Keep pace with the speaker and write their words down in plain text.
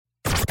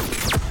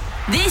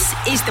This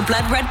is the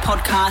Blood Red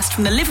podcast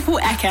from the Liverpool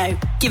Echo,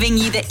 giving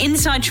you the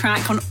inside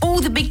track on all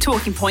the big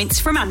talking points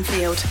from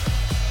Anfield.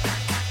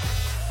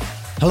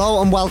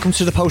 Hello and welcome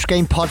to the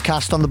post-game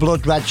podcast on the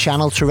Blood Red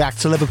channel to react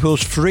to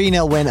Liverpool's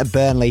 3-0 win at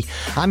Burnley.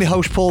 I'm your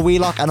host Paul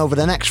Wheelock, and over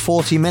the next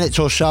 40 minutes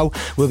or so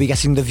we'll be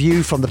getting the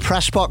view from the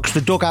press box,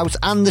 the dugout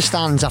and the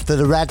stands after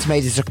the Reds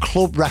made it a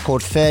club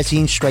record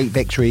 13 straight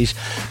victories.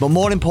 But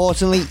more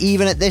importantly,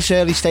 even at this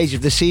early stage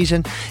of the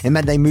season, it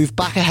meant they moved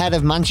back ahead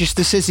of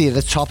Manchester City at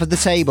the top of the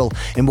table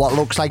in what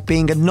looks like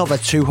being another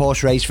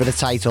two-horse race for the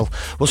title.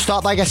 We'll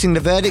start by getting the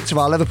verdict of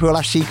our Liverpool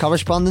FC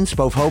correspondents,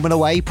 both home and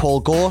away,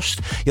 Paul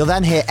Gorst. You'll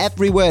then hear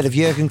every word of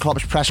Jurgen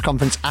Klopp's press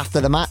conference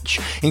after the match,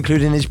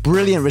 including his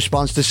brilliant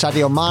response to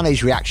Sadio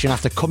Mane's reaction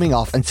after coming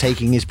off and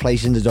taking his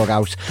place in the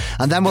dugout.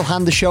 And then we'll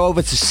hand the show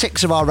over to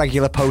 6 of our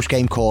regular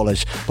post-game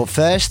callers. But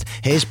first,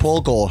 here's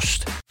Paul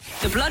Gorst.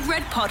 The Blood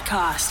Red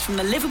podcast from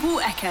the Liverpool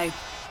Echo.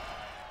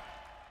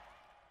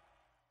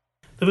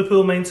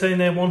 Liverpool maintain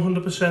their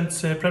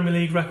 100% Premier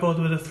League record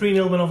with a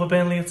 3-0 win over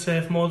Burnley at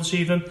Turf Moor this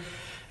evening.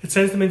 It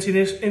sends them into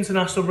the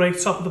international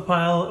break top of the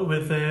pile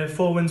with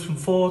 4 wins from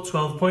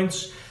 12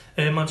 points.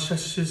 Manchester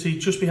City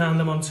just behind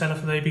them on 10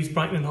 after they beat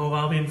Brighton and Hove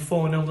Albion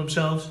 4-0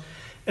 themselves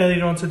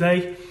earlier on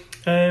today.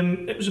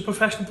 It was a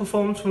professional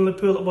performance from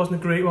Liverpool. It wasn't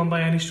a great one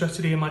by any stretch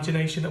of the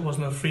imagination. It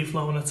wasn't a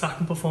free-flowing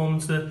attacking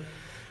performance that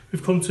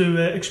we've come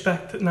to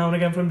expect now and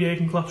again from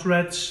Jurgen Klopp's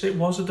Reds. It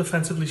was a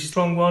defensively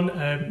strong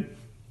one.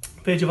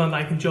 Virgil van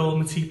Dijk and Joel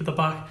Matip at the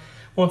back.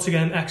 Once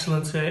again,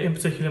 excellent, in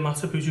particular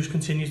Matip, who just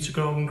continues to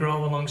grow and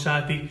grow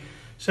alongside the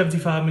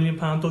 £75 million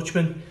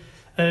Dutchman.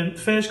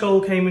 First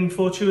goal came in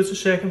fortuitous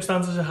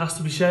circumstances, it has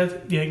to be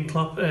said. Jurgen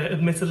Klopp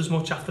admitted as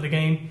much after the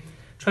game.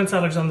 Trent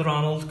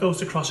Alexander-Arnold goes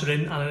to cross it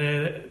in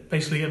and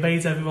basically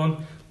evades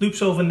everyone,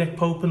 loops over Nick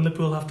Pope, and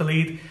Liverpool have the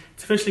lead.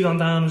 It's officially gone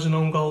down as an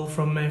own goal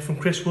from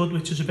Chris Wood,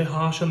 which is a bit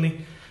harsh on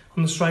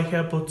the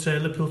striker, but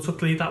Liverpool took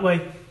the lead that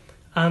way.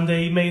 And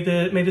they made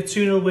it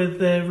 2-0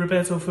 with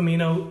Roberto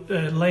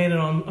Firmino laying it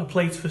on a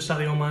plate for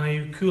Sadio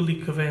Mane, who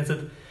coolly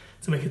converted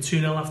to make it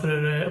 2-0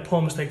 after a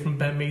poor mistake from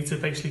Ben Mee to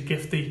basically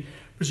gift the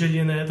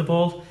Brazilian the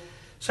ball.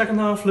 Second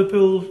half,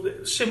 Liverpool,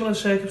 similar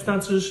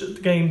circumstances.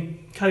 The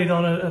game carried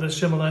on at a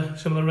similar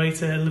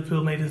rate.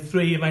 Liverpool made it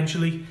 3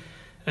 eventually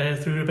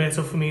through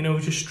Roberto Firmino,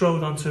 who just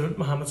strode onto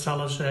Mohamed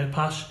Salah's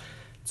pass.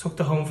 Took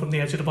the home from the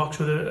edge of the box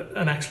with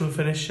an excellent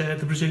finish.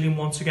 The Brazilian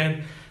once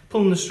again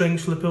pulling the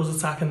strings for Liverpool's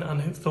attack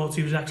and thought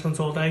he was excellent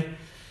all day.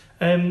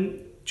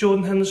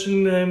 Jordan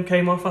Henderson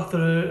came off after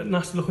a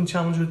nasty looking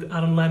challenge with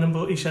Aaron Lennon,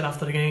 but he said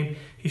after the game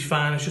he's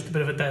fine, it's just a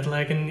bit of a dead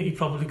leg and he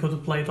probably could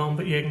have played on,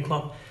 but Jurgen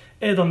Klopp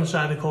erred on the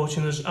side of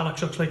caution as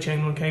Alex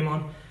Oxlade-Chamberlain came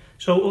on.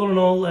 So all in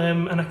all,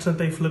 an excellent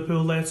day for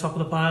Liverpool. They're top of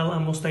the pile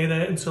and will stay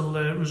there until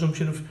the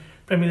resumption of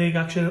Premier League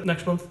action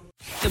next month.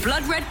 The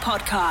Blood Red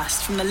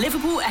podcast from the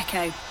Liverpool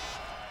Echo.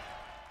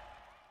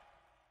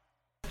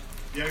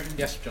 Jurgen,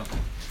 yes, John.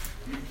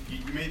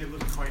 You made it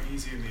look quite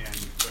easy in the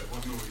end, but it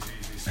wasn't always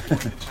easy. So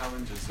what are the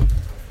challenges of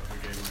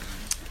a game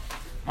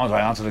like that?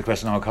 I answered the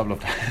question now a couple of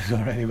times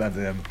already, but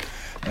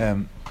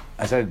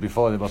I said it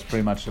before, it was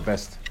pretty much the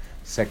best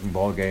second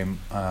ball game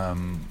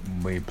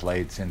we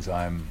played since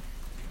I'm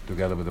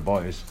together with the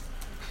boys.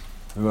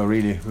 We were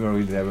really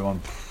there. We won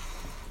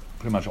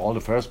pretty much all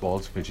the first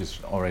balls, which is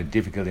already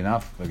difficult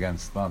enough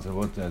against Barnsley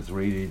Wood.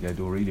 They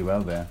do really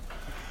well there.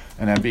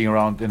 And then being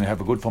around and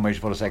have a good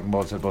formation for the second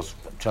balls, it was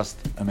just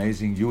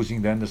amazing.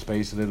 Using then the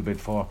space a little bit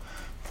for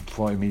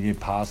immediate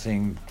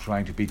passing,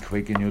 trying to be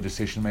quick in your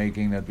decision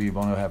making, that we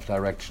want to have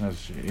direction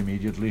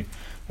immediately.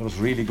 It was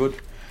really good.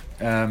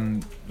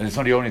 And it's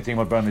not the only thing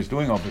what Burnley is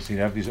doing. Obviously,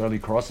 they have these early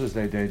crosses.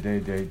 They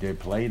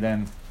play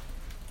then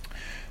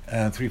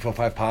 3, 4,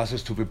 5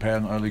 passes to prepare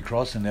an early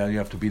cross, and there you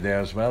have to be there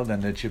as well.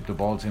 Then they chip the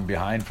balls in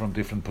behind from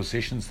different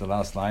positions. The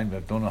last line, I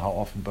don't know how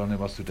often Burnley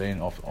was today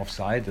in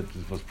offside. It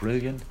was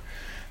brilliant.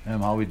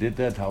 How we did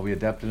that, how we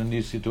adapted in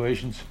these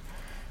situations.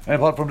 And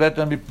apart from that,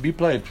 then we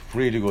played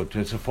really good.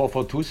 It's a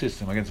 4-4-2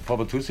 system. Against a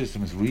 4-4-2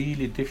 system, it's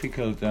really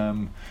difficult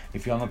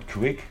if you're not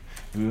quick.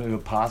 Your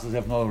passes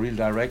have no real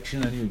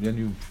direction, and then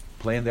you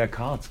play in their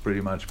cards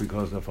pretty much,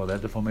 because for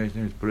that the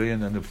formation is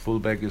brilliant, and the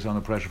fullback is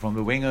under pressure from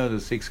the winger. The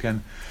 6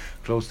 can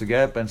close the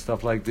gap and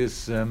stuff like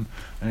this, and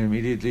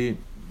immediately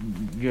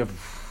you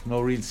have no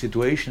real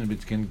situation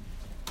which can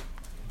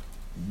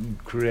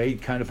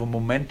create kind of a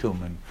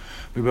momentum. And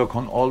we work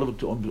on all of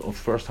the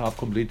first half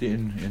completely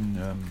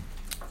in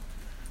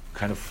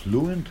kind of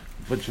fluent,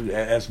 which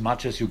as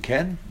much as you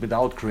can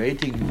without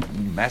creating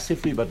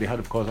massively. But we had,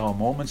 of course, our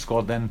moments.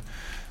 Scored then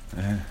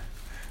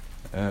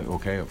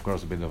okay, of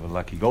course, a bit of a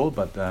lucky goal,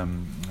 but I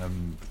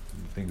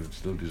think it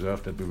still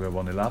deserved that we were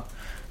 1-0 up.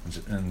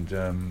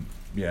 And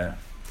yeah,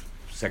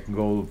 second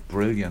goal,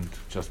 brilliant,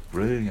 just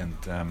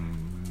brilliant.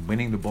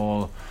 Winning the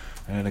ball,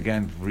 and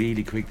again,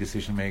 really quick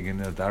decision making,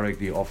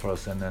 directly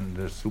offers, and then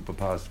the super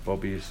pass,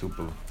 Bobby,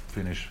 super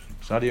finish,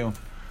 Sadio.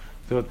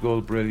 Third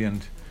goal,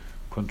 brilliant.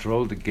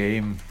 Control the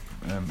game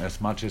as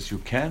much as you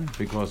can,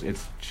 because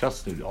it's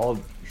just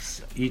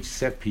each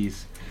set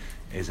piece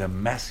is a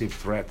massive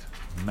threat,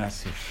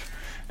 massive.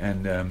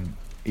 And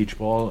each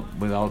ball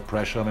without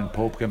pressure, when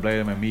Pope can play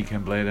them and me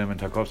can play them and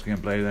Tarkowski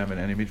can play them and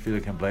any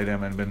midfielder can play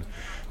them, and when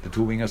the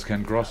two wingers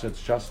can cross,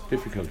 it's just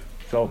difficult.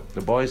 So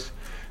the boys,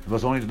 it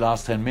was only the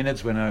last 10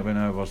 minutes when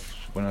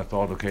I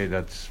thought, okay,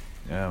 that's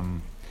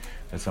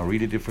not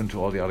really different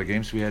to all the other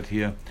games we had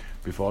here.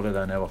 Before that,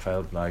 I never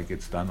felt like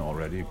it's done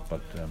already,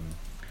 but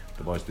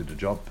the boys did the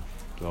job.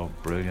 So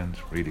brilliant,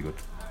 really good.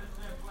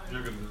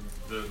 Jürgen,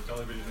 the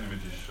television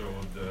images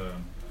showed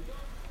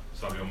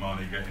Sadio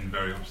Mane getting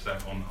very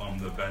upset on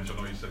the bench. I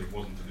know you said it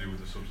wasn't to do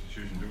with the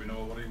substitution. Do we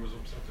know what he was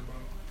upset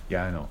about?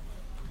 Yeah, I know.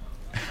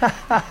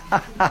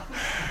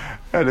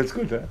 Yeah, that's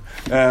good.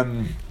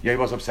 Yeah, he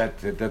was upset.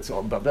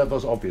 That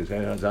was obvious.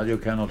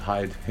 Sadio cannot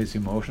hide his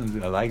emotions.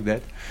 I like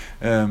that.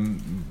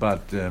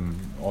 But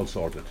all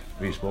sorted.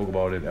 We spoke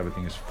about it.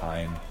 Everything is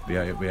fine. We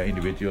are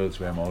individuals.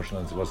 We are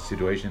emotional. It was a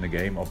situation in the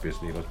game.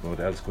 Obviously, what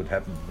else could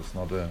happen? It was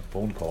not a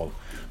phone call.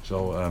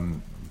 So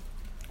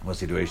it was a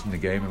situation in the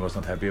game he was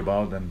not happy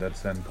about, and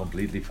that's then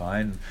completely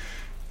fine.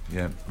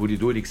 Yeah, would he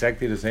do it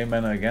exactly the same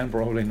manner again?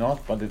 Probably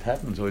not, but it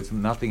happened. So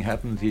nothing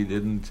happened. He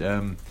didn't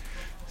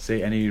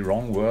say any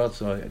wrong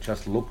words, or it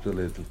just looked a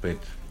little bit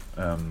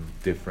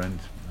different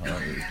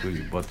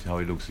to how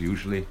he looks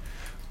usually.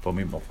 For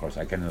me, of course,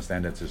 I can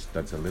understand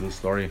that's a little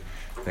story.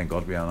 Thank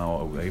God we are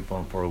now away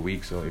for a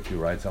week, so if you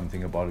write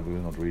something about it, we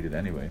will not read it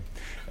anyway.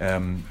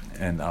 And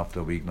after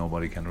a week,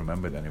 nobody can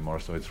remember it anymore.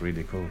 So it's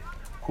really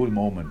cool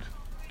moment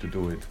to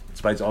do it.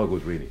 It's all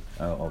good, really.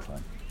 All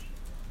fine.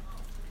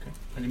 Okay.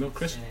 Any more,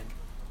 Chris?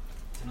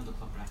 It's another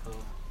club record.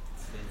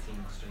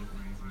 13 straight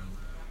wins. I mean,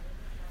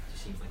 it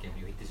just seems like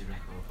every week there's a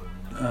record for him,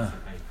 and I'm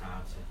very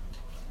proud to.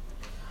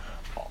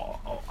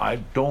 I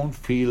don't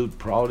feel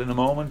proud in the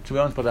moment, to be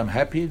honest, but I'm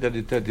happy that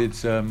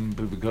it's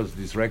because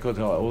these records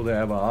are all they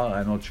ever are.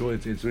 I'm not sure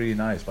it's really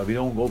nice, but we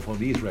don't go for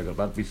these records.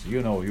 But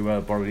you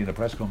were probably in the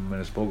press conference when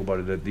I spoke about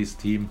it, that this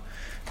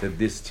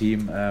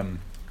team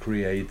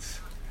creates.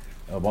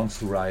 Wants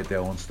to write their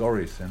own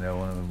stories, and they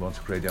wants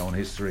to create their own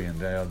history, and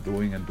they are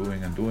doing and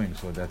doing and doing.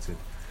 So that's it.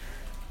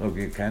 Look,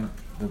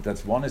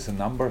 that's one is a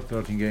number,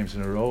 13 games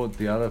in a row.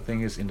 The other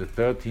thing is in the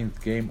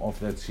 13th game of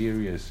that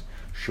series,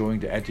 showing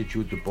the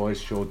attitude the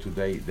boys showed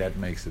today. That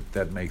makes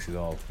it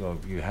all. So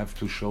you have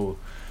to show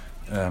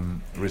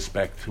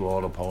respect to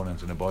all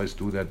opponents, and the boys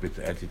do that with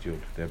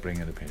attitude. They bring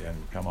it.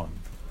 And come on,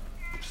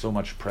 so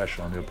much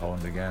pressure on the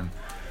opponent again.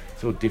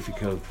 So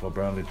difficult for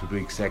Burnley to do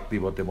exactly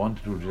what they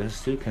want to do. They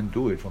still can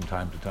do it from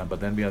time to time, but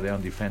then we are there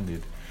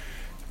undefended.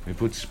 We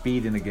put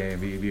speed in the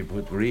game. We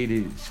put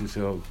really,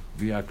 so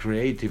we are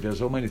creative. There are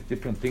so many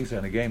different things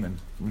in the game, and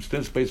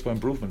still space for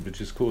improvement,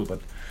 which is cool.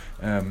 But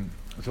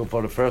so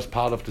for the first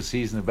part of the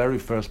season, the very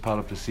first part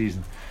of the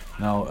season,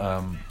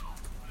 now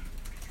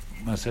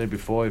I said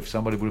before, if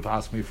somebody would have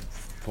asked me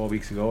 4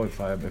 weeks ago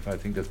if I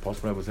think that's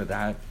possible, I would have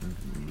said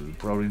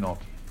probably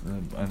not.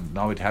 And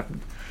now it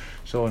happened.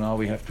 So now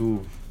we have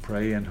to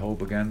pray and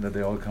hope again that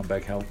they all come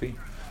back healthy,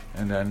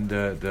 and then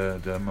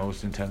the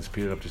most intense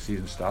period of the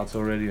season starts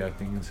already. I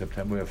think in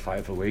September we have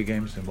 5 away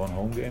games and 1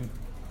 home game.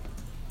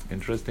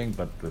 Interesting,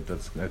 but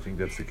I think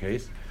that's the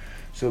case.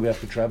 So we have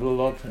to travel a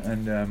lot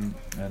and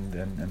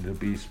to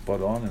be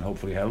spot on and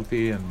hopefully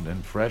healthy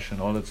and fresh and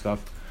all that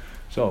stuff.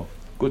 So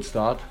good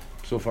start.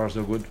 So far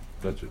so good.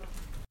 That's it.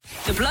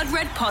 The Blood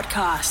Red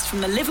Podcast from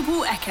the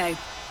Liverpool Echo.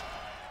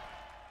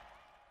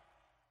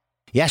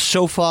 Yes,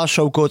 so far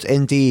so good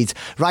indeed.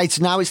 Right,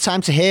 now it's time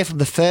to hear from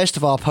the first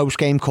of our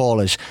post-game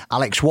callers,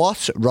 Alex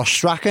Watt, Ross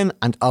Strachan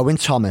and Owen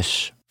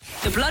Thomas.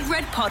 The Blood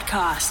Red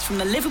Podcast from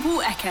the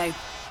Liverpool Echo.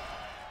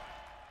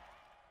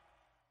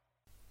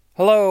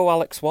 Hello,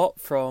 Alex Watt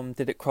from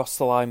Did It Cross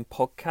the Line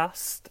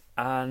podcast,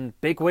 and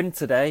big win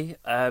today.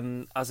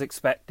 As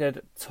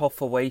expected,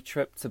 tough away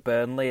trip to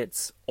Burnley.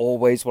 It's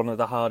always one of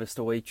the hardest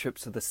away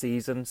trips of the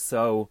season,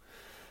 so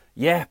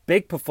yeah,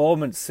 big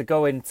performance to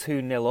go in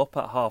 2-0 up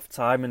at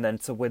half-time and then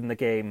to win the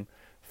game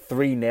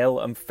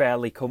 3-0 and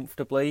fairly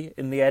comfortably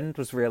in the end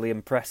was really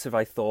impressive,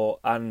 I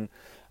thought. And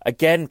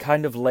again,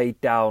 kind of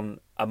laid down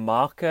a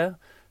marker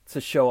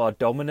to show our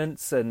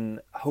dominance,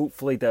 and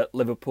hopefully that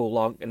Liverpool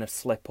aren't going to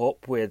slip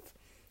up with,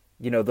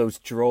 those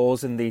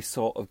draws in these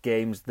sort of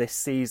games this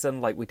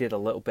season like we did a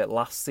little bit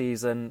last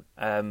season.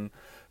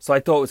 So I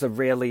thought it was a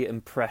really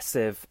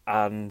impressive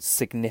and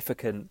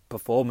significant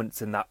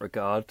performance in that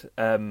regard.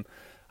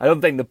 I don't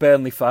think the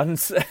Burnley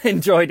fans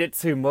enjoyed it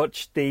too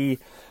much. The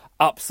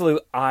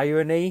absolute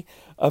irony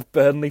of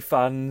Burnley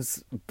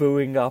fans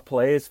booing our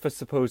players for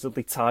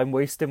supposedly time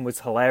wasting was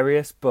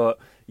hilarious. But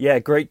yeah,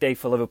 great day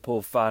for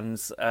Liverpool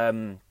fans.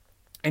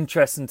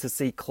 Interesting to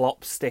see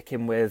Klopp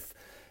sticking with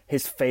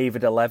his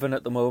favoured 11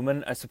 at the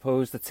moment. I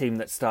suppose the team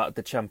that started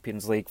the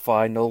Champions League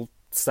final,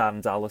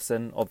 sans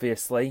Alisson,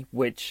 obviously,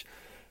 which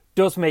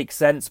does make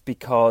sense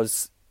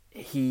because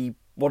he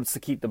wants to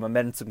keep the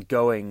momentum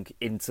going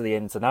into the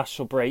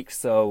international break,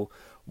 so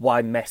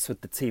why mess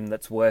with the team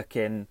that's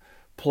working?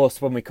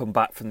 Plus, when we come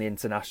back from the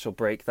international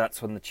break,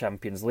 that's when the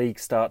Champions League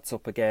starts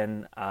up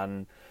again,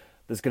 and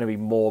there's going to be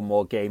more and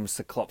more games,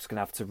 so Klopp's going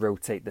to have to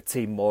rotate the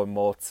team more and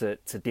more to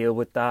deal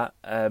with that.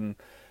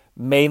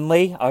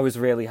 Mainly, I was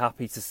really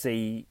happy to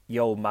see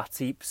Joel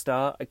Matip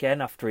start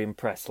again after he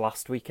impressed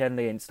last weekend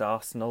against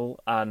Arsenal,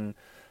 and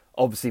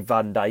obviously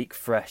Van Dijk,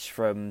 fresh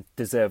from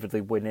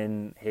deservedly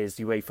winning his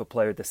UEFA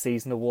Player of the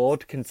Season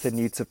award,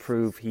 continued to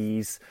prove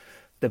he's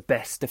the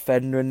best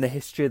defender in the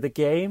history of the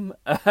game.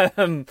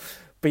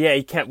 But yeah,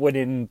 he kept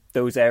winning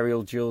those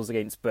aerial duels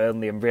against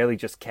Burnley and really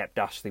just kept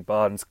Ashley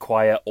Barnes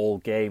quiet all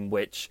game,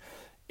 which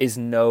is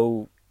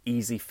no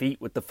easy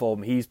feat with the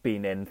form he's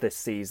been in this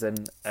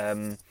season.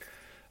 And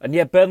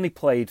yeah, Burnley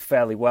played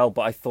fairly well,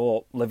 but I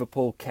thought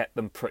Liverpool kept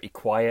them pretty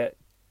quiet,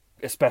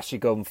 especially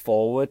going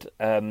forward.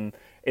 In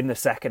the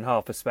second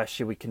half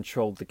especially, we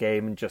controlled the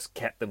game and just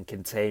kept them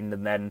contained,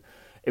 and then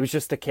it was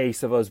just a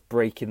case of us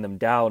breaking them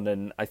down,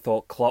 and I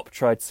thought Klopp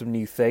tried some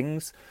new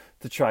things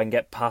to try and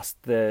get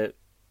past the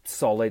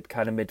solid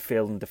kind of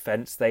midfield and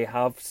defence they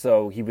have.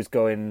 So he was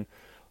going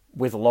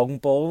with long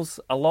balls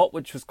a lot,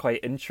 which was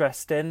quite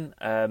interesting.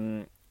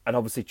 And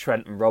obviously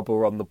Trent and Robbo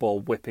were on the ball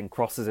whipping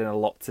crosses in a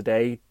lot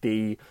today.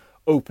 The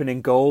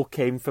opening goal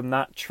came from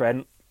that.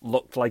 Trent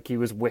looked like he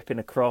was whipping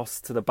across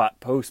to the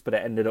back post, but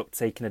it ended up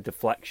taking a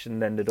deflection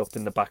and ended up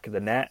in the back of the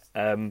net.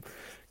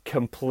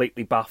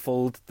 Completely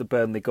baffled the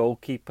Burnley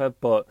goalkeeper,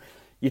 but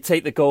you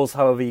take the goals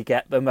however you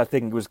get them. I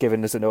think it was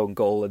given as an own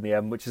goal in the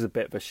end, which is a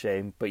bit of a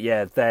shame. But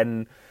yeah,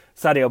 then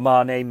Sadio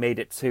Mane made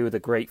it 2 with a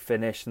great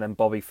finish, and then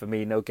Bobby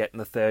Firmino getting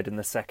the third in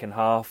the second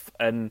half.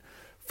 And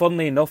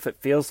funnily enough, it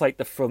feels like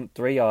the front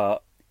three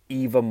are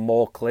even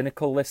more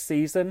clinical this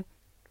season.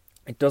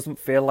 It doesn't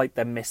feel like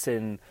they're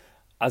missing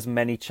as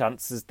many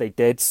chances as they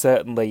did,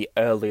 certainly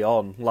early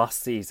on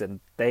last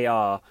season. They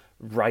are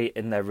right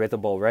in their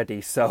rhythm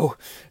already. So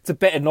it's a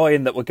bit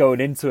annoying that we're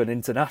going into an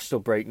international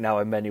break now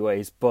in many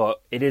ways,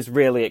 but it is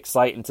really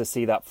exciting to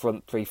see that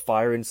front three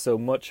firing so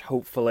much.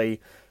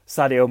 Hopefully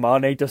Sadio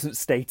Mane doesn't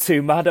stay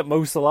too mad at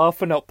Mo Salah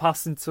for not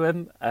passing to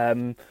him.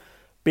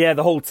 But yeah,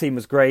 the whole team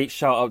was great.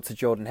 Shout out to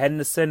Jordan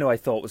Henderson, who I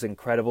thought was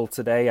incredible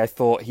today. I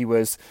thought he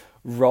was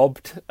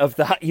robbed of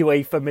that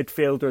UEFA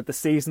Midfielder of the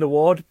Season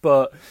award,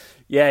 but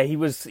yeah, he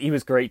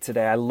was great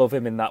today. I love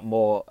him in that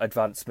more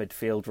advanced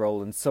midfield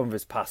role, and some of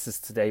his passes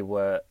today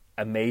were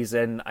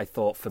amazing. I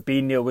thought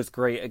Fabinho was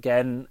great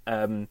again.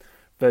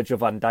 Virgil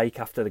van Dijk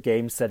after the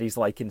game said he's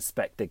like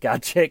Inspector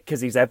Gadget because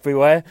he's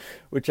everywhere,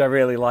 which I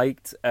really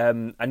liked.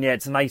 And yeah,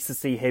 it's nice to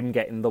see him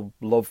getting the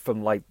love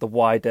from like the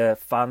wider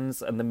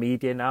fans and the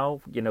media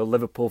now. You know,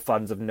 Liverpool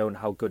fans have known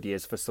how good he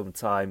is for some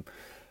time.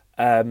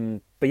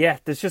 But yeah,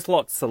 there's just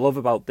lots to love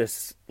about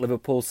this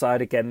Liverpool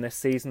side again this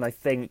season. I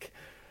think,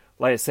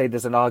 like I say,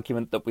 there's an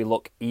argument that we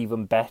look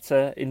even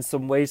better in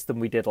some ways than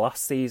we did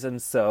last season.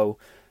 So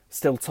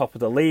still top of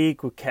the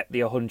league. We kept the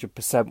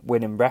 100%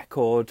 winning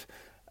record.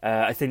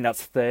 I think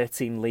that's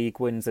 13 league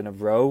wins in a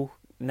row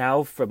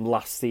now from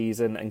last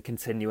season and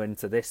continuing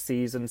to this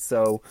season.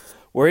 So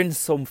we're in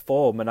some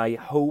form, and I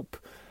hope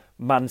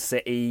Man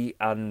City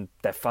and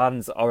their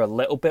fans are a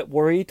little bit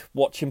worried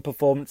watching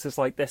performances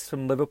like this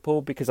from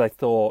Liverpool, because I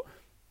thought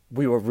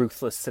we were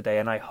ruthless today,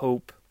 and I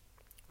hope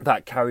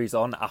that carries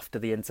on after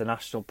the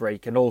international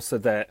break, and also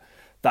that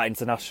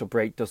international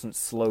break doesn't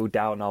slow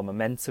down our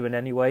momentum in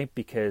any way,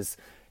 because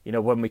you know,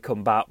 when we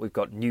come back, we've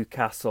got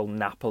Newcastle,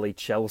 Napoli,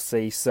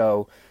 Chelsea.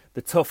 So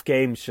the tough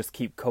games just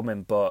keep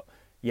coming. But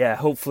yeah,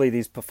 hopefully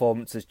these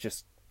performances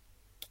just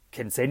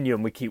continue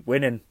and we keep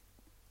winning.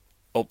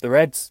 Up the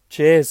Reds.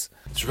 Cheers.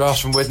 It's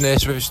Ross from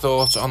Widnes with his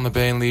thoughts on the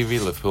Burnley v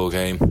Liverpool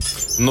game.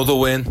 Another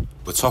win.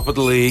 We're top of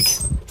the league.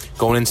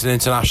 Going into the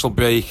international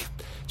break.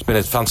 It's been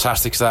a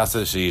fantastic start to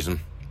the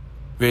season.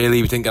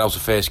 Really, we didn't get out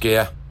of first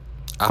gear.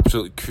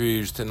 Absolutely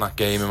cruised in that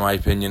game, in my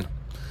opinion.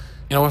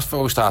 You know, I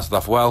thought we started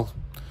off well.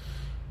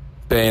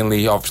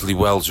 Burnley obviously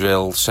well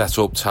drilled, set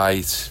up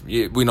tight.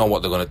 We know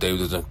what they're going to do.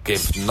 They're going to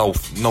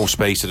give no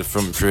space to the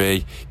front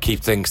three, keep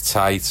things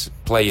tight,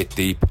 play it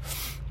deep.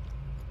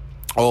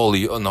 All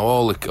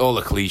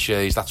the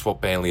cliches. That's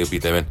what Burnley will be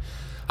doing.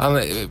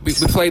 And we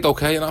played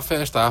okay in that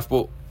first half,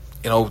 but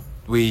you know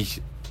we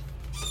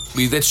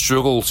did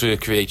struggle to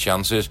create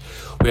chances.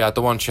 We had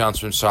the one chance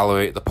from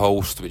Salah at the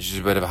post, which is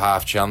a bit of a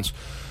half chance.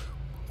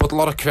 But a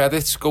lot of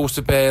credit goes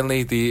to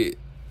Burnley.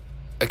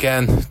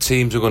 Again,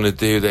 teams are going to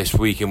do this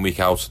week in,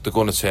 week out. They're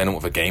going to turn up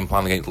with a game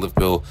plan against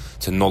Liverpool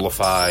to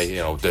nullify, you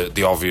know,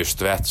 the obvious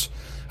threats.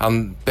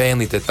 And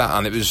Burnley did that,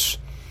 and it was,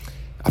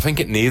 I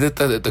think it needed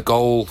the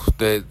goal.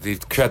 The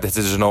credited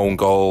as an own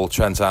goal.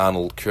 Trent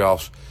Arnold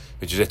cross,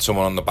 which hit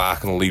someone on the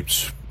back and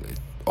looped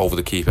over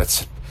the keeper.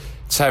 It's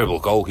terrible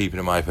goalkeeping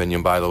in my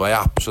opinion, by the way.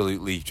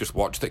 Absolutely, just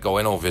watched it go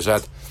in over his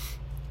head.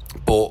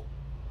 But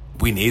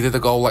we needed a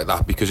goal like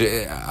that, because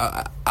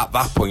at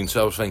that point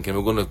I was thinking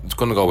it's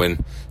going to go in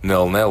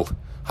 0-0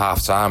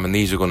 half time, and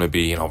these are going to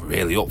be, you know,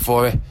 really up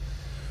for it.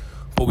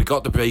 But we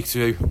got the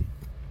breakthrough,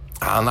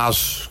 and as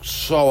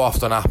so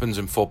often happens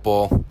in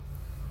football,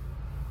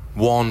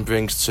 one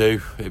brings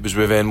two. It was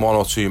within 1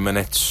 or 2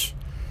 minutes.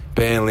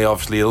 Burnley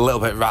obviously a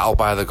little bit rattled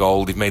by the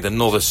goal. They've made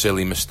another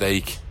silly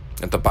mistake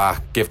at the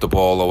back, give the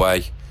ball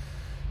away.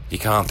 You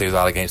can't do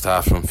that against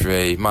our front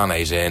three.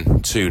 Mane's in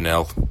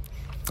 2-0,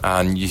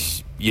 and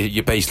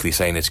you're basically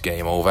saying it's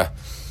game over.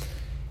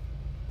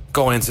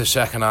 going into the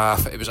second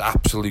half, it was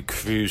absolute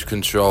cruise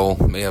control.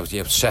 You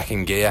have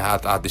second gear.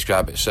 I'd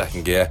describe it as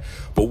second gear.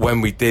 But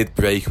when we did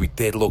break, we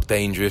did look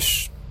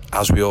dangerous,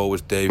 as we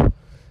always do.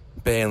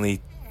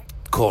 Burnley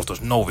caused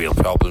us no real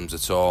problems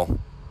at all.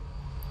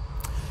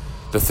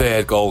 The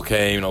third goal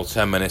came,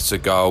 10 minutes to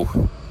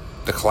go.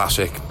 The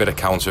classic bit of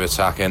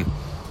counter-attacking.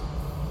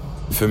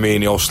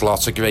 Firmino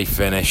slots a great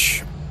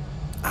finish,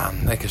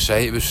 and like I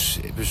say, it was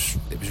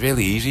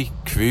really easy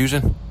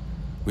cruising.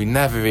 We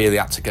never really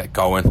had to get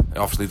going.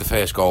 Obviously, the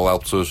first goal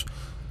helped us,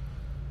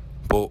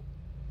 but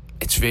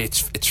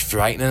it's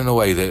frightening in a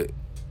way that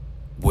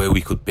where we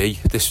could be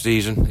this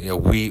season.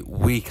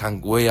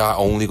 We are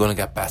only going to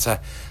get better,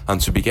 and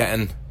to be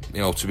getting,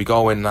 to be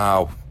going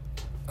now.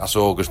 That's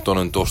August done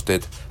and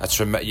dusted.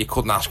 You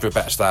couldn't ask for a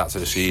better start to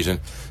the season.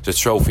 There's a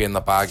trophy in the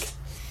bag.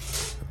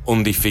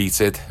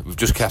 Undefeated. We've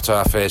just kept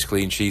our first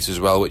clean sheet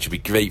as well, which would be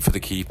great for the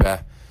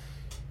keeper.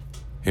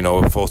 We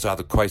thought I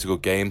had quite a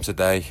good game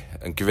today,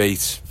 and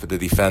great for the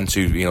defence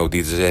who, they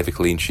deserve a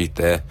clean sheet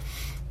there.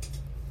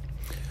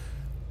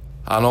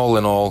 And all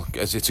in all,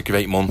 it's a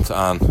great month,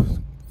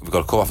 and we've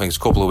got a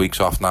couple of weeks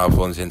off now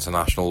before the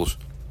internationals,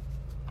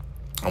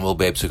 and we'll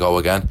be able to go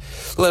again.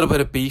 A little bit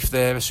of beef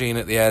there I've seen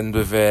at the end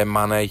with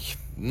Mane.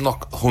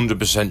 Not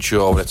 100%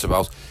 sure what it's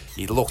about.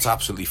 He looked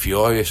absolutely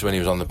furious when he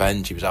was on the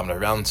bench. He was having a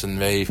rant and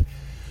rave.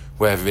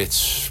 Whether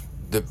it's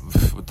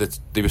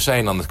they were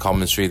saying on the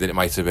commentary that it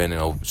might have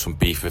been some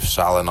beef with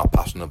Salah not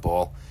passing the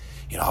ball.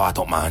 I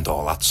don't mind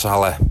all that.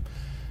 Salah's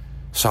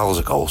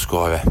a goal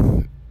scorer.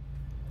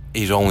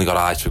 He's only got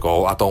eyes for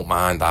goal. I don't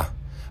mind that.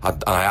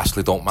 And I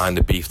actually don't mind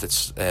the beef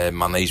that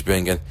Mane's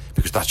bringing,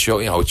 because that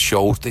it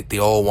shows that they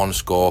all want to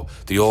score,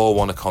 they all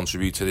want to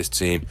contribute to this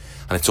team,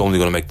 and it's only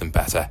going to make them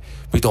better.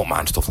 We don't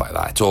mind stuff like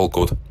that. It's all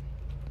good.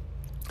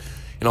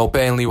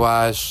 Burnley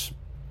wise,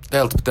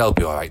 they'll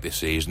be all right this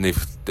season.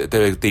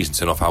 They're a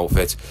decent enough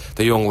outfit.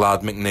 The young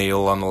lad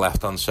McNeil on the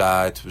left hand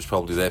side was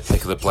probably their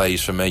pick of the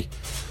plays for me.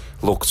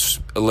 Looked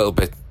a little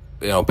bit,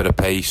 bit of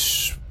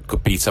pace,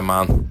 could beat a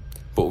man.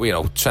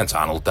 But Trent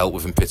Arnold dealt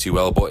with him pretty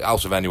well. But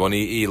out of anyone,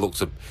 he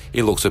looks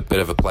a bit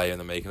of a player in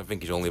the making. I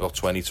think he's only about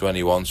 20,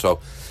 21, so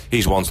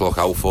he's one to look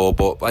out for.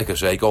 But like I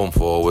say, going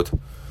forward,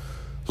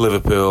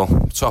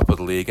 Liverpool, top of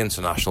the league,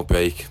 international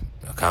break.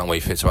 I can't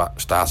wait for it to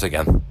start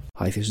again.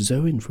 Hi, this is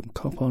Owen from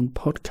Cop On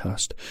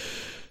Podcast.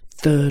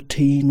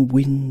 13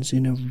 wins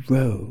in a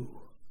row.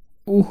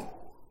 Ooh.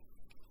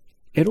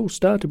 It all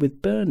started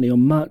with Burnley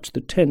on March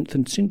the 10th,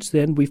 and since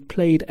then we've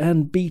played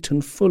and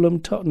beaten Fulham,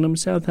 Tottenham,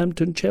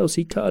 Southampton,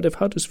 Chelsea, Cardiff,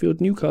 Huddersfield,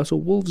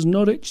 Newcastle, Wolves,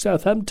 Norwich,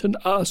 Southampton,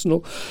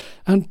 Arsenal,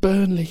 and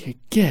Burnley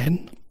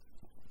again.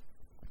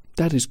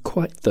 That is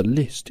quite the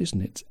list,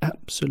 isn't it? It's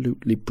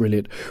absolutely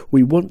brilliant.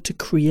 We want to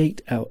create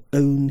our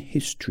own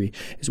history,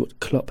 is what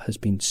Klopp has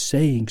been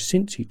saying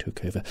since he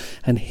took over.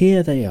 And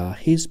here they are,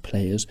 his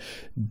players,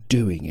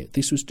 doing it.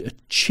 This was a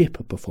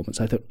chipper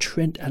performance. I thought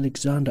Trent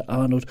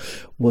Alexander-Arnold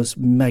was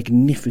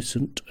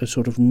magnificent, a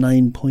sort of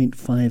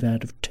 9.5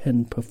 out of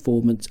 10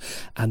 performance.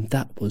 And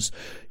that was,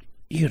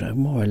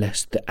 more or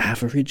less the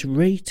average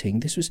rating.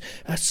 This was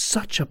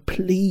such a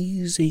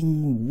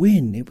pleasing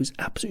win. It was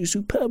absolutely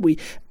superb. We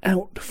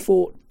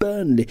outfought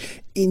Burnley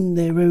in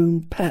their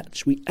own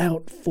patch. We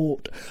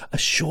outfought a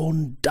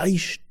Sean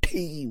Dyche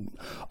team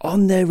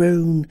on their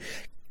own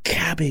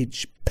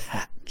cabbage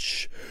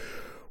patch.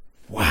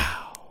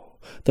 Wow.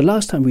 The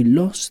last time we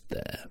lost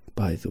there,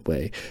 by the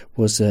way,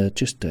 was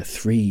just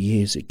 3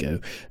 years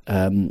ago.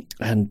 I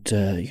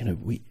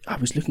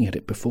was looking at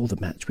it before the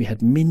match. We had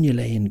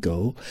Mignolet in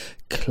goal,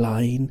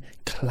 Klein,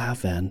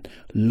 Klavan,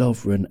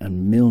 Lovren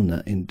and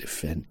Milner in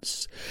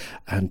defence.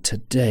 And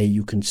today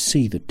you can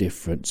see the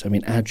difference. I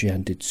mean,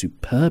 Adrian did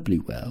superbly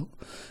well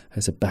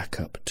as a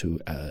backup to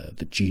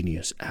the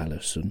genius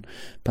Alisson.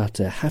 But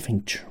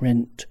having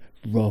Trent,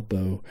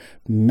 Robbo,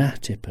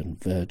 Matip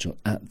and Virgil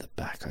at the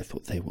back, I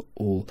thought they were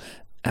all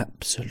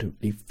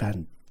absolutely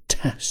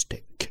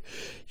fantastic.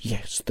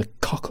 Yes, the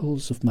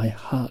cockles of my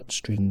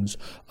heartstrings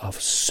are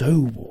so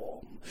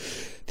warm.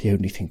 The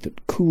only thing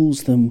that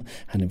cools them,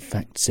 and in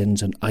fact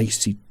sends an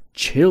icy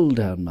chill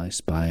down my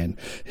spine,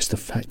 is the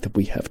fact that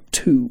we have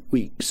 2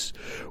 weeks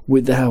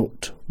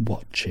without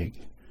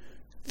watching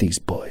these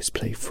boys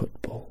play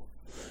football.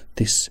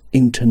 This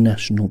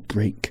international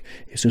break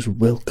is as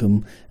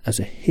welcome as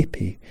a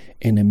hippie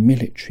in a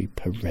military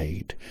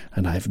parade,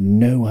 and I have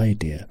no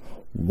idea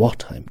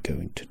what I'm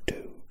going to do.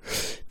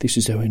 This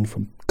is Owen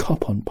from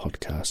Cop On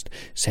Podcast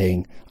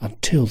saying,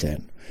 until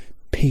then,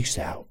 peace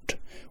out.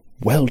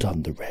 Well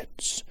done, the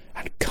Reds,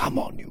 and come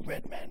on, you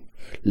Redmen.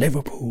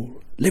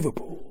 Liverpool,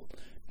 Liverpool,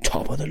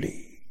 top of the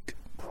league.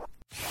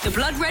 The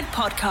Blood Red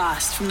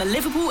Podcast from the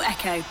Liverpool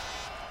Echo.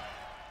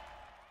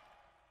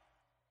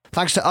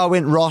 Thanks to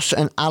Owen, Ross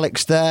and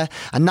Alex there.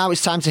 And now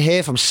it's time to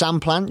hear from Sam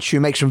Planch, who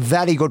makes some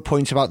very good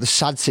points about the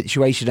sad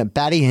situation at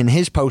Bury in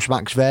his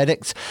post-match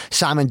verdict.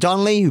 Simon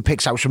Donnelly, who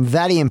picks out some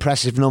very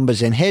impressive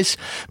numbers in his.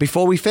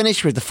 Before we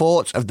finish with the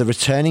thoughts of the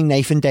returning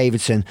Nathan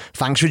Davidson.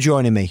 Thanks for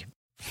joining me.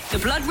 The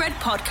Blood Red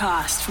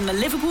Podcast from the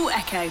Liverpool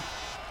Echo.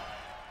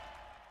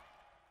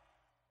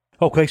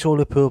 Okay, so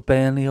Liverpool,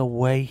 Burnley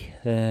away.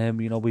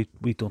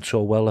 We'd done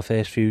so well the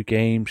first few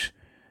games,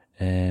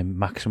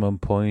 maximum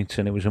points,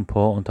 and it was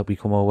important that we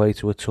come away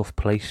to a tough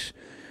place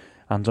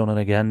and done it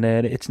again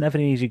there. It's never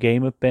an easy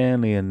game at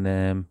Burnley,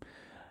 and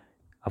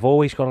I've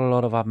always got a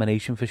lot of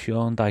admiration for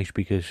Sean Dyche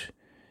because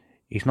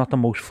he's not the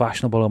most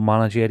fashionable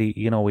manager.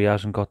 He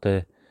hasn't got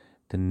the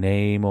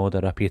name or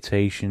the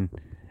reputation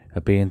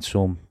of being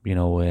some,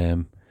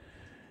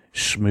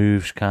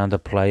 smooth kind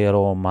of player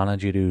or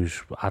manager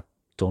who's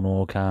done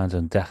all kinds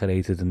and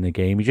decorated in the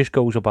game. He just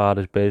goes about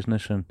his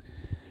business, and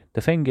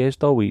the thing is,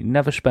 though, he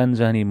never spends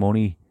any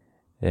money,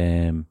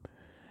 and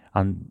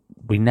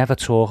we never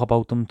talk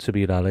about them to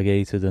be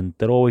relegated, and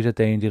they're always a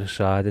dangerous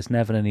side. It's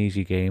never an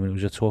easy game, and it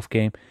was a tough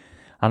game.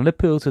 And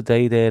Liverpool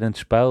today there in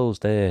spells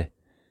there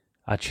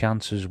had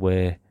chances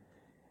where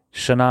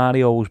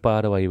scenarios,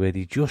 by the way, where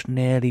he just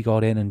nearly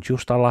got in and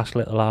just the last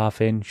little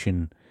half inch,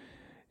 and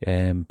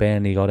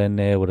Burnley got in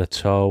there with a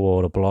toe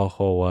or a block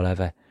or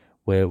whatever,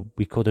 where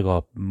we could have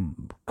got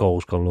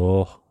goals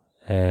galore,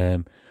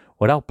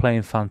 without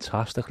playing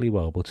fantastically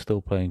well, but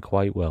still playing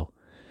quite well.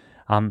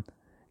 And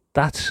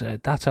that's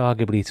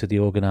arguably to the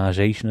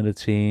organisation of the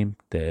team,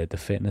 the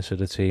fitness of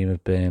the team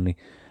of Burnley.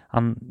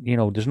 And,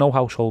 there's no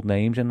household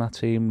names in that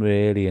team,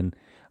 really. And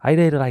I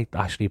really like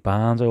Ashley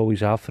Barnes. I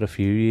always have for a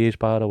few years,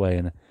 by the way.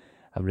 And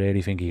I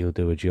really think he'll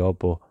do a job.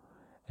 But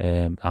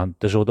and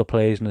there's other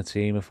players in the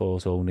team. I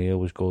thought O'Neill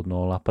was good and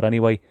all that. But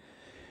anyway,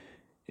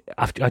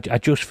 I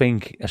just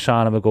think a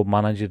sign of a good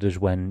manager is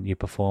when you're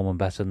performing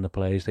better than the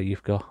players that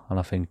you've got. And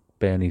I think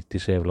Burnley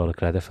deserve a lot of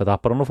credit for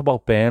that. But enough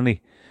about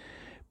Burnley.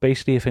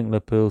 Basically, I think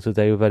Liverpool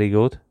today were very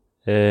good.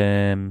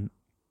 I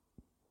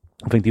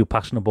think they were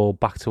passing the ball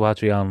back to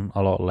Adrian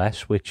a lot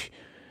less, which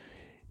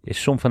is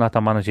something that the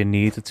manager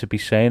needed to be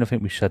saying. I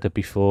think we said it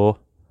before.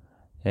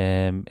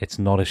 It's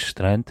not his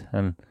strength,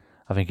 and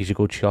I think he's a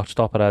good shot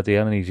stopper at the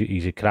end, and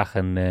he's a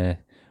cracking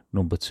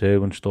number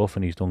 2 and stuff,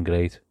 and he's done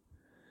great.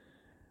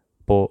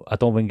 But I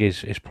don't think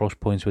his plus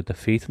points with the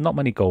feet. Not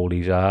many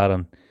goalies are,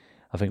 and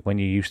I think when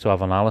you're used to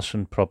having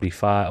Alisson probably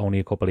only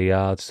a couple of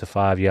yards to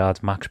 5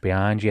 yards max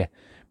behind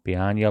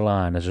your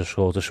line as a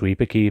sort of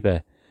sweeper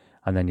keeper,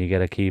 and then you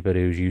get a keeper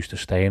who's used to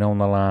staying on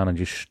the line and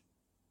just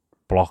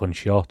blocking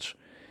shots,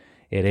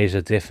 it is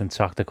a different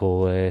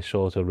tactical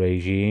sort of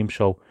regime.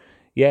 So,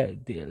 yeah,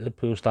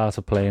 Liverpool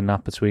started playing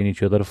that between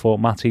each other. I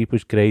thought Matip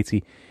was great.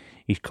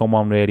 He's come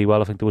on really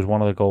well. I think there was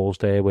one of the goals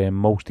there where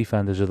most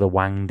defenders are the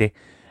wanged it,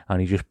 and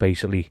he just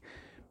basically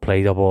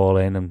played the ball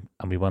in, and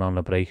we went on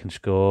the break and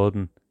scored,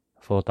 and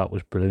I thought that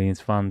was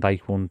brilliant. Van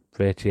Dijk won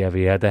virtually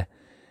every header,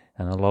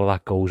 and a lot of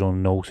that goes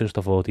unnoticed.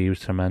 I thought he was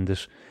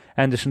tremendous.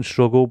 Henderson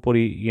struggled, but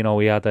he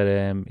had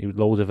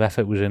loads of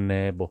effort was in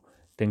there, but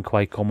didn't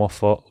quite come off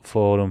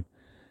for him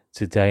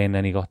today, and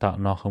then he got that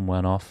knock and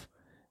went off.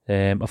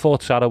 I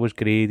thought Salah was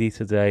greedy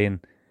today, and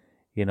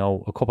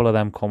a couple of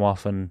them come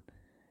off, and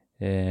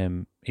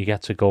he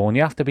gets a goal, and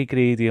you have to be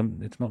greedy.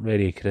 It's not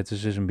really a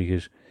criticism,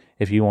 because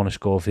if you want to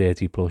score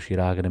 30 plus, you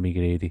are going to be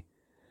greedy.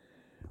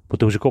 But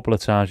there was a couple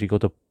of times you got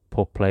to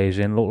put players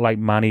in. Looked like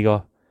Manny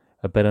got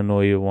a bit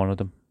annoyed with one of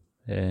them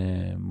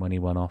when he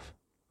went off.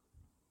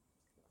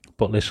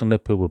 But listen,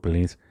 Liverpool were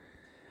brilliant.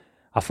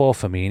 I thought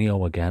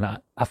Firmino again.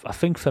 I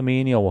think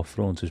Firmino up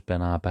front has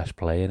been our best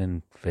player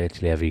in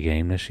virtually every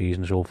game this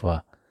season so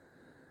far.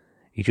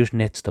 He just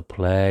knits the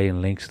play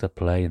and links the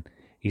play, and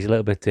he's a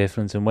little bit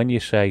different. And when you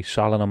say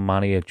Salah and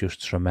Manny are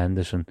just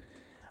tremendous, and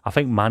I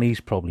think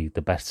Manny's probably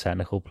the best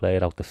technical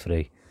player out the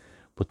three,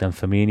 but then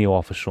Firmino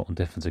offers something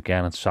different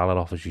again, and Salah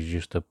offers you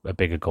just a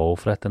bigger goal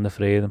threat than the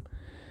three of them.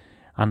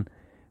 And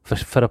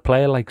for a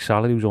player like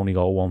Salah, who's only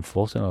got one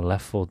foot and a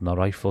left foot and a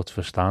right foot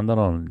for standing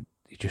on,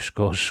 he just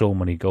scores so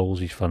many goals.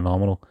 He's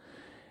phenomenal.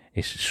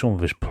 Some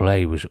of his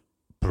play was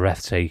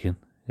breathtaking.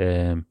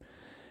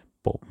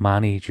 But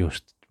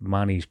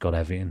Manny's got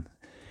everything.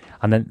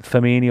 And then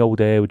Firmino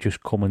there would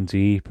just coming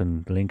deep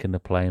and linking the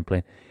play and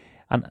playing.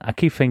 And I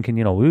keep thinking,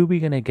 who are we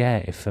going to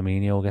get if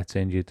Firmino gets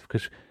injured?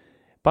 Because,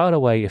 by the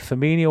way, if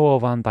Firmino or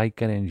Van Dijk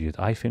get injured,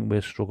 I think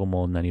we'll struggle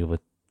more than any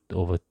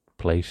other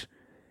place.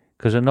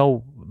 Because I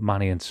know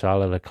Manny and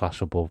Salah are a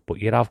class above,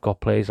 but you have got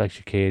players like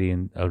Shaqiri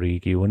and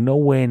Origi who are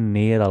nowhere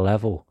near a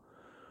level,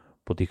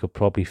 but they could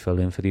probably fill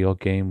in for the odd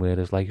game.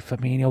 Whereas, like, if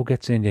Firmino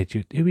gets injured,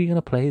 who are you going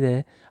to play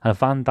there? And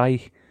Van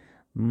Dijk,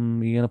 you're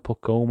going to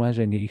put Gomez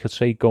in. You could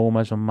say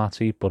Gomez and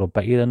Matip, but I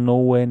bet you they're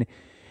nowhere near.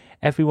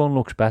 Everyone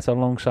looks better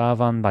alongside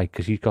Van Dijk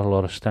because he's got a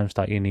lot of strengths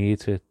that you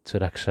need to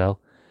excel.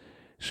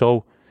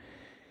 So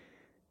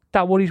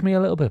that worries me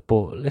a little bit.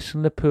 But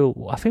listen,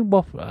 Liverpool, I think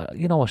what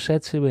I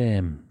said to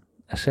him.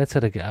 I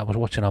was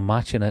watching a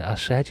match, and I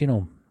said,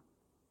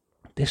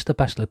 this is the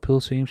best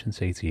Liverpool team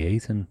since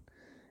 '88, and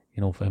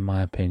in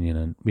my opinion,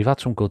 and we've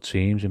had some good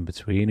teams in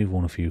between who've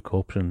won a few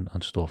cups and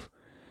stuff,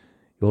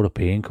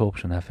 European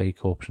cups and FA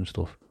cups and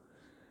stuff.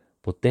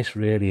 But this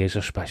really is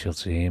a special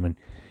team, and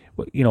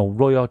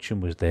Roy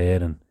Hodgson was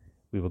there, and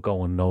we were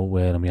going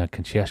nowhere, and we had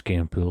Konchesky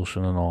and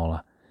Poulsen and all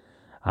that,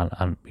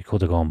 and we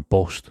could have gone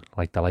bust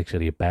like the likes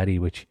of Ribery,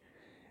 which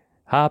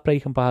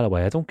Heartbreaking, by the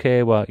way. I don't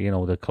care what,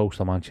 they're close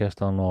to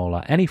Manchester and all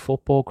that. Any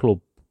football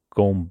club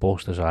going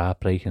bust is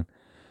heartbreaking.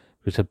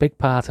 It's a big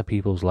part of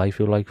people's life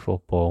who like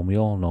football, and we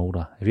all know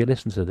that. If you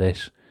listen to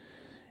this,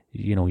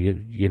 you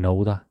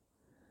know that.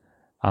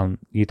 And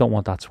you don't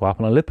want that to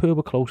happen. And Liverpool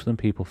were closer than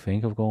people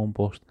think of going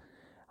bust.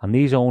 And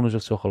these owners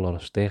have took a lot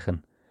of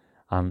sticking.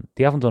 And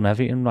they haven't done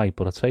everything right,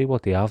 but I'll tell you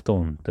what they have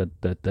done.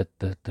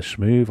 The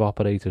smooth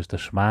operators, the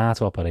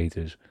smart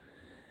operators.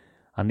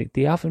 And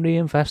they haven't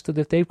reinvested.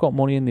 If they've got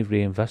money and they've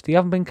reinvested, they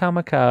haven't been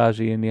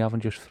kamikaze and they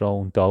haven't just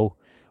thrown dough.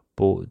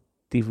 But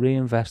they've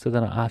reinvested,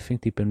 and I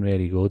think they've been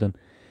really good. And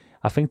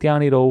I think the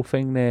Andy Rowe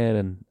thing there,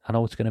 and I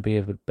know it's going to be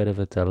a bit of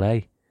a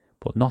delay,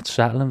 but not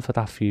settling for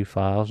that few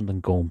thousand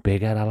and going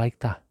bigger, I like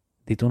that.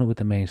 They've done it with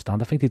the main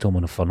stand. I think they've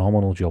done a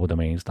phenomenal job with the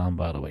main stand,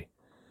 by the way.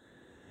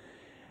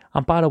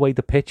 And by the way,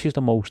 the pitch is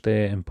the most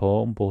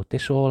important, but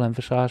this all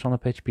emphasised on the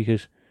pitch,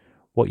 because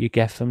what you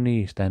get from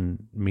these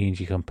then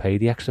means you can pay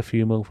the extra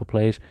few mil for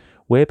players.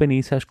 Where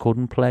Benitez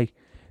couldn't play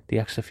the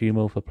extra few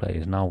mil for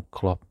players, now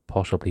Klopp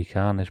possibly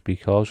can, is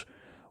because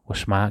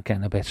we're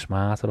getting a bit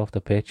smarter off the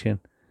pitch.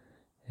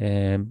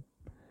 And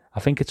I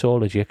think it's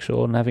all a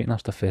jigsaw and everything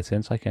has to fit in.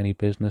 It's like any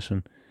business,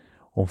 and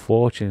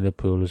unfortunately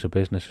Liverpool as a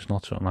business is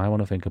not something I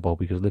want to think about,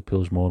 because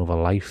Liverpool's more of a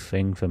life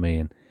thing for me,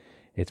 and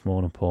it's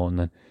more important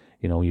than,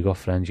 you got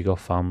friends, you got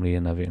family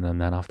and everything,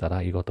 and then after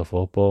that you got the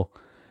football,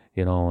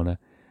 and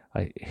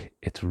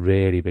it's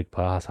really big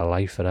part of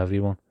life for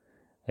everyone.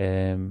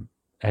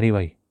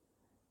 Anyway,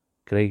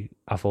 great.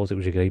 I thought it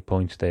was a great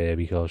point there,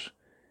 because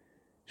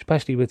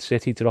especially with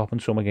City dropping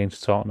some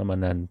against Tottenham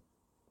and then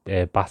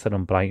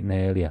battering Brighton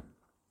earlier,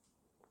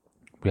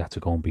 we had to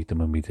go and beat them,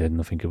 and we did, and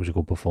I think it was a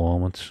good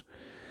performance.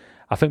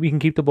 I think we can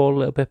keep the ball a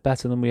little bit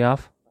better than we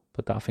have,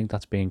 but I think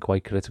that's being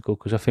quite critical,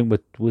 because I think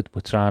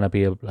we're trying to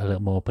be a little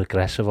more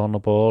progressive on the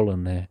ball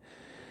and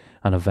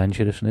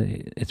adventurous,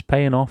 and it's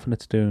paying off and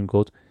it's doing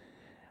good.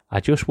 I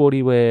just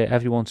worry where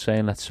everyone's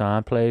saying let's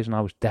sign players, and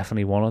I was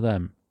definitely one of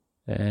them.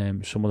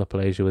 Some of the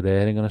players who were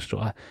there are going to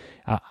struggle.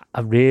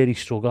 I really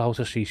struggle how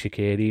to see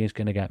Shaqiri is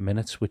going to get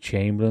minutes with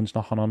Chamberlain's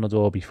knocking on the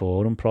door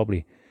before him,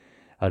 probably.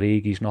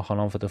 Origi's knocking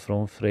on for the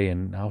front three,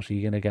 and how's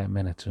he going to get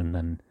minutes? And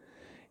then,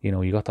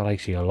 you got the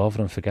likes of Lovren,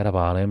 and forget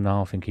about him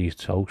now. I think he's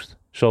toast.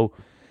 So,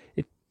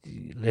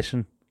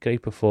 listen,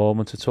 great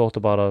performance. I talked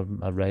about an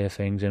array of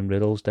things in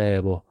riddles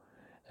there, but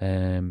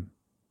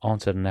on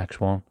to the next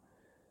one.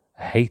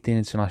 I hate the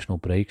international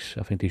breaks.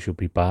 I think they should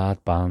be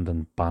barred, banned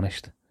and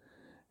banished.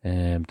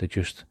 They're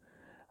just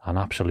an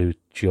absolute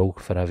joke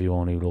for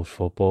everyone who loves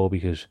football,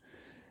 because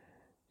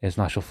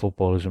international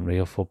football isn't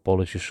real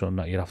football. It's just something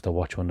that you have to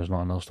watch when there's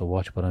nothing else to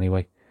watch. But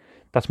anyway,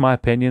 that's my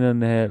opinion.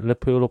 And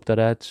Liverpool up the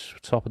Reds,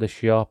 top of the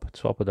shop,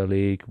 top of the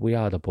league. We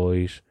are the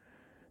boys,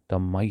 the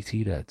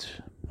mighty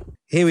Reds.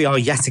 Here we are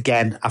yet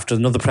again after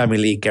another Premier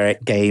League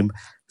game,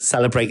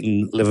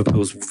 celebrating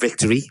Liverpool's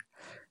victory.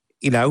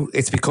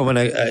 It's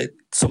becoming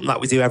something that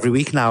we do every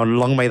week now, and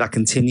long may that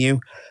continue.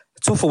 A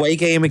tough away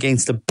game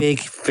against a big,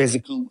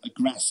 physical,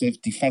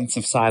 aggressive,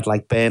 defensive side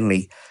like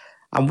Burnley.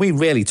 And we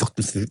really took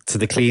them to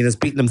the cleaners,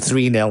 beating them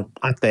 3-0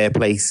 at their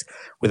place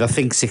with, I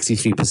think,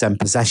 63%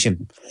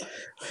 possession.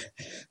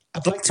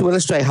 I'd like to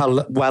illustrate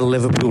how well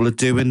Liverpool are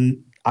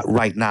doing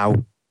right now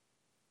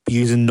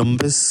using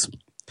numbers.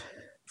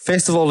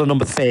 First of all, the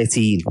number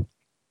 13.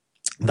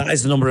 That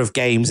is the number of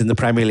games in the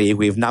Premier League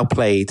we've now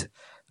played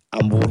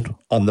and won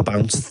on the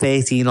bounce.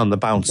 13 on the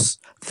bounce,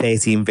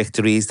 13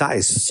 victories. That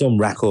is some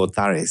record,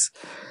 that is.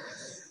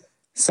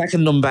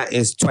 Second number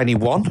is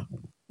 21,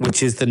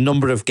 which is the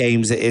number of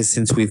games it is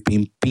since we've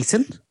been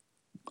beaten.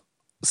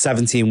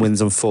 17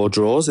 wins and 4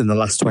 draws in the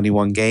last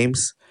 21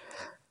 games.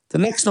 The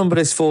next number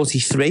is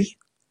 43.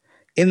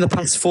 In the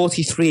past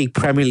 43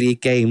 Premier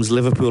League games,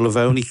 Liverpool have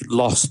only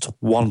lost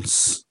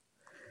once.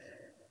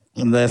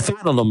 And the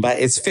final number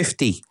is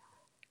 50.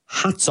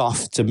 Hats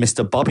off to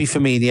Mr. Bobby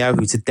Firmino,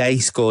 who today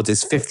scored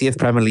his 50th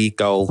Premier League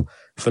goal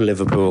for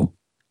Liverpool.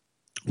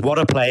 What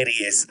a player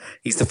he is.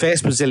 He's the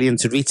first Brazilian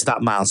to reach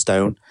that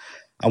milestone,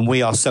 and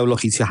we are so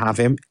lucky to have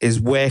him. His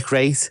work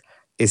rate,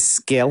 his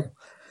skill,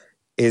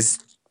 his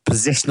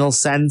positional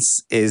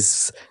sense,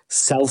 his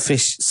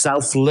selflessness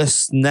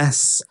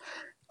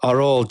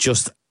are all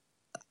just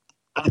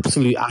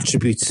absolute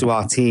attributes to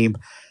our team.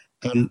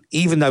 And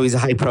even though he's a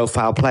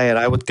high-profile player,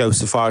 I would go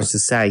so far as to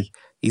say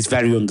he's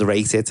very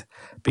underrated,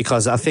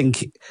 because I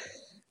think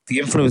the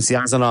influence he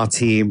has on our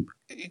team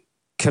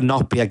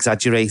cannot be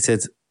exaggerated.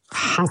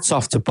 Hats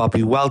off to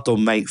Bobby. Well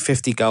done, mate.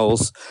 50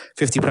 goals,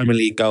 50 Premier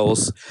League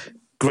goals.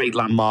 Great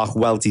landmark,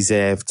 well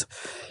deserved.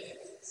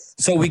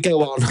 So we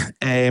go on.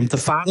 The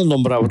final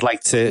number I would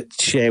like to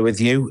share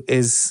with you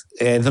is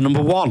the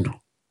number 1,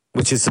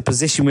 which is the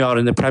position we are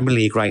in the Premier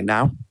League right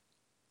now.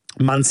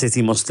 Man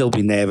City must still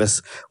be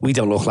nervous. We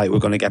don't look like we're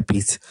going to get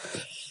beat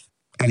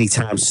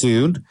anytime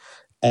soon.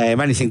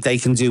 Anything they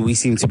can do, we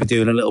seem to be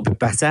doing a little bit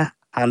better.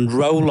 And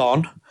roll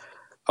on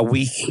a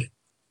week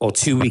or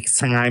 2 weeks'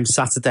 time,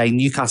 Saturday,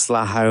 Newcastle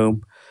at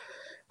home.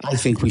 I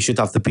think we should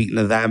have the beating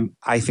of them.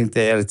 I think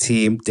they're a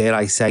team, dare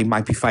I say,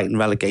 might be fighting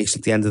relegation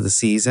at the end of the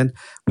season.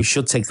 We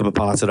should take them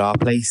apart at our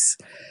place.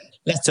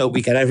 Let's hope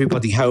we get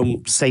everybody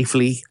home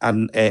safely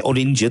and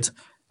uninjured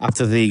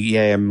after the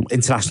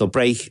international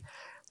break.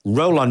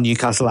 Roll on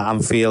Newcastle at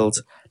Anfield.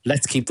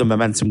 Let's keep the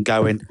momentum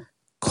going.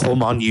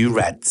 Come on, you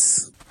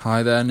Reds.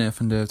 Hi there,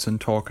 Nathan Davidson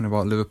talking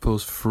about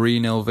Liverpool's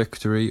 3-0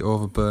 victory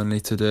over Burnley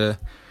today.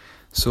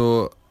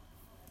 So,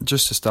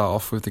 just to start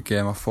off with the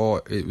game, I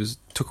thought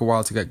took a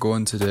while to get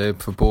going today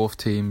for both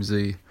teams.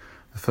 The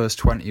first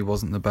 20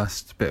 wasn't the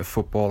best bit of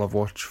football I've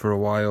watched for a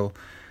while.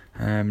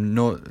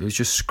 It was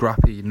just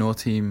scrappy. No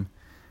team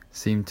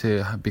seemed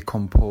to be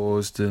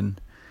composed and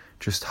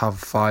just have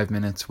 5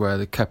 minutes where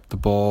they kept the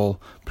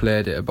ball,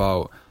 played it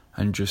about,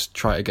 and just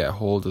try to get a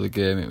hold of the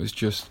game. It was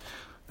just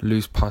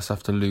loose pass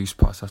after loose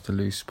pass after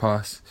loose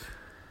pass.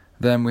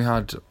 Then we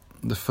had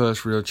the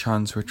first real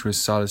chance, which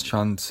was Salah's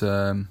chance.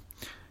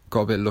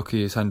 Got a bit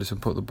lucky as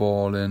Henderson put the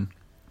ball in,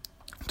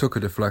 took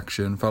a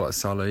deflection, felt like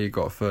Salah, he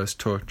got a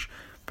first touch,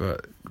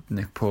 but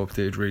Nick Pope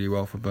did really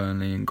well for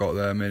Burnley and got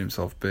there, made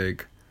himself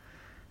big,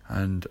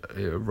 and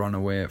it ran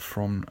away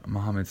from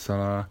Mohamed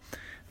Salah.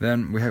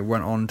 Then we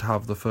went on to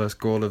have the first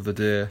goal of the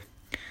day,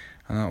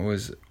 and that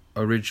was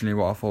originally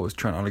what I thought was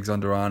Trent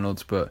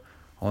Alexander-Arnold's, but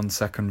on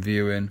second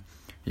viewing,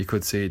 you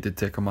could see it did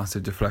take a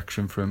massive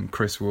deflection from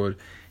Chris Wood.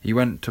 He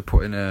went to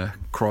put in a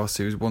cross.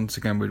 He was once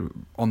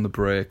again on the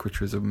break,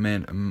 which was a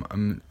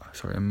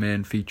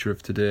main feature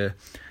of today.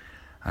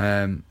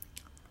 And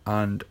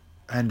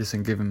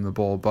Henderson gave him the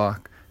ball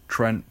back.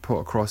 Trent put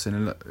a cross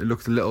in. It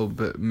looked a little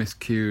bit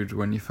miscued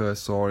when you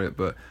first saw it,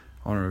 but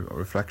on a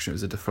reflection, it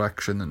was a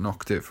deflection that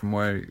knocked it from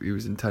where he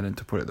was intending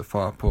to put it at the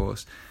far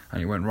post,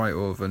 and it went right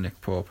over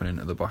Nick Pope and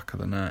into the back of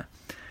the net.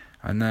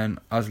 And then,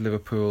 as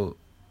Liverpool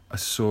are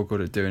so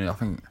good at doing it, I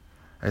think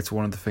it's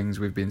one of the things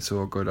we've been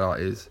so good at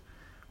is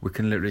we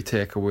can literally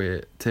take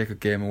a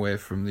game away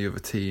from the other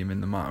team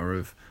in the matter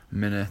of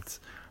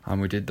minutes,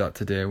 and we did that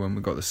today when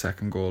we got the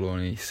second goal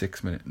only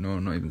 6 minutes, no,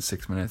 not even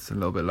 6 minutes, a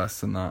little bit less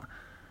than that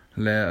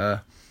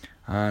later,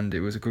 and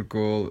it was a good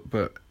goal.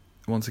 But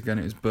once again,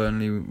 it was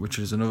Burnley, which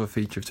is another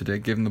feature of today,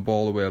 giving the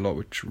ball away a lot,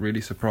 which really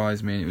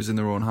surprised me. It was in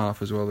their own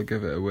half as well, they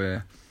give it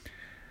away,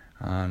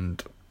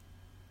 and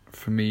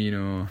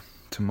Firmino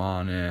to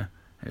Mane,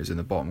 it was in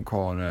the bottom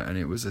corner, and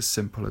it was as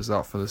simple as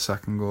that for the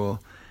second goal.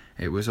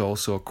 It was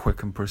also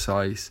quick and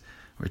precise,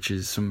 which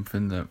is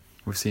something that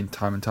we've seen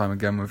time and time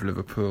again with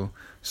Liverpool.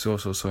 So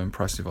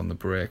impressive on the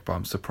break, but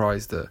I'm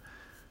surprised that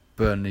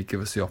Burnley give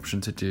us the option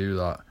to do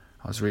that.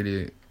 I was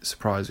really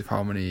surprised with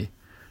how many,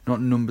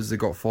 not numbers they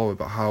got forward,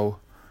 but how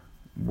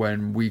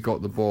when we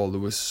got the ball,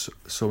 there was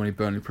so many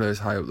Burnley players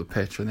high up the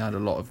pitch, and they had a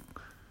lot of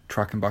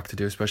tracking back to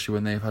do, especially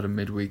when they've had a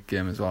midweek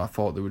game as well. I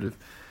thought they would have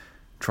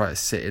try to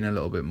sit in a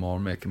little bit more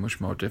and make it much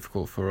more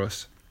difficult for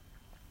us.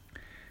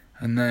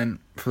 And then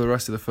for the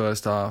rest of the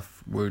first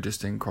half, we were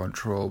just in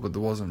control, but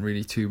there wasn't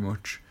really too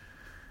much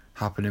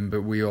happening,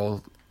 but we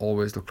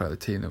always looked like the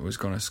team that was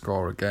going to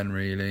score again,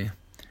 really.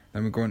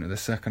 Then we go into the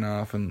second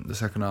half, and the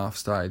second half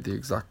started the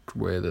exact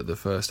way that the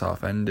first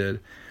half ended.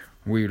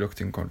 We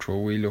looked in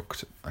control. We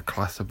looked a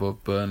class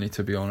above Burnley,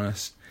 to be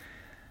honest.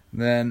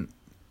 Then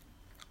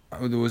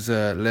there was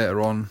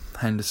later on,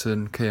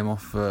 Henderson came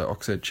off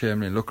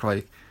Oxlade-Chamberlain. It looked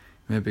like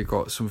maybe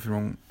got something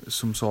wrong,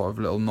 some sort of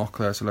little knock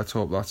there, so let's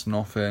hope that's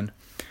nothing.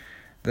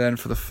 Then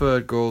for the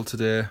third goal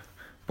today,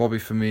 Bobby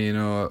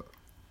Firmino,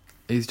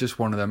 he's just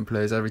one of them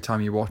players. Every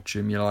time you watch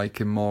him, you like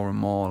him more and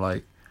more.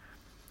 Like,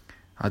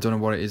 I don't know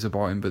what it is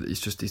about him, but it's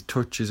just his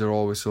touches are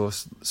always so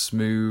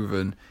smooth,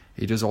 and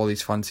he does all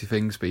these fancy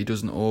things, but he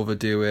doesn't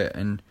overdo it,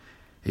 and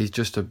he's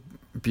just a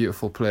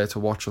beautiful player to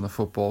watch on the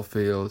football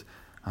field.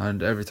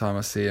 And every time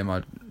I see him,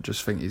 I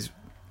just think he's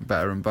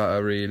better and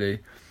better, really.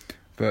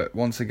 But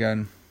once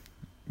again,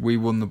 we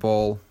won the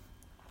ball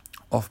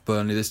off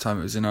Burnley. This time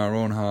it was in our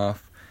own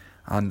half,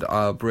 and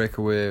our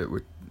breakaway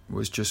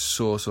was just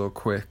so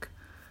quick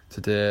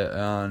today,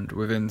 and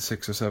within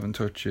 6 or 7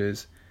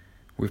 touches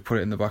we've put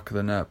it in the back of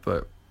the net.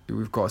 But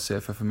we've got to say,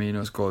 for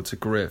Firmino's goal, it's a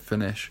great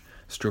finish,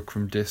 struck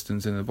from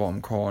distance in the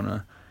bottom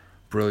corner,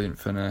 brilliant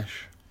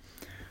finish.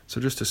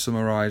 So just to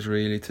summarise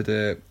really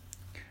today,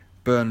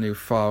 Burnley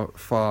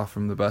far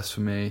from the best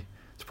for me.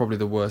 It's probably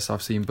the worst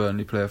I've seen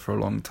Burnley play for a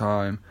long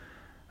time.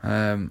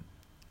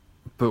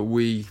 But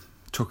we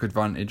took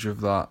advantage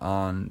of that,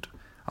 and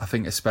I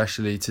think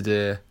especially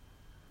today,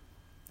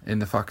 in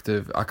the fact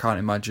of, I can't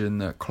imagine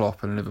that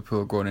Klopp and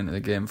Liverpool going into the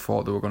game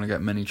thought they were going to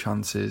get many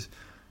chances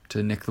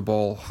to nick the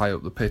ball high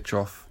up the pitch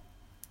off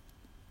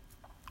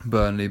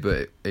Burnley,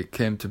 but it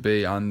came to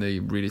be, and they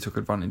really took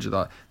advantage of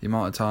that. The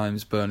amount of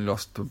times Burnley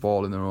lost the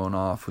ball in their own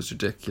half was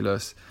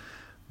ridiculous,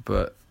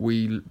 but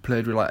we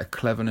played with like a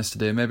cleverness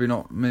today. Maybe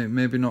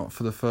not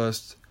for the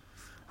first,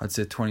 I'd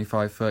say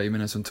 25-30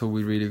 minutes until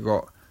we really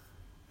got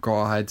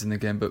our heads in the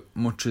game, but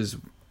much as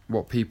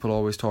what people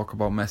always talk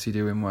about Messi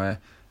doing, where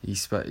he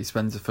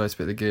spends the first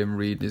bit of the game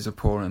reading his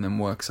opponent and then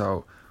works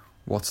out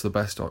what's the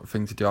best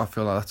thing to do. I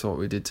feel like that's what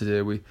we did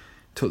today. We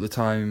took the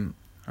time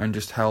and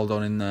just held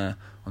on in there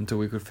until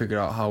we could figure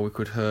out how we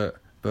could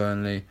hurt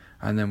Burnley,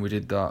 and then we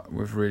did that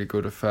with really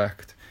good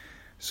effect.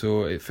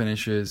 So it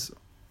finishes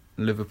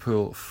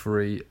Liverpool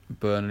 3,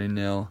 Burnley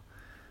 0.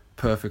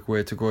 Perfect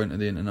way to go into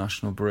the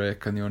international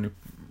break, and the only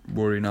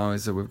worry now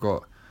is that we've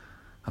got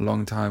a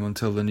long time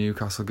until the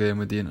Newcastle game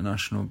with the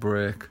international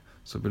break,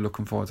 so we'll be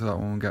looking forward to that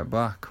when we get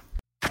back.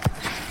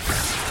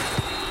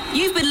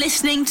 You've been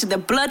listening to the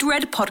Blood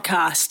Red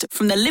podcast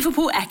from the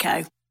Liverpool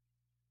Echo.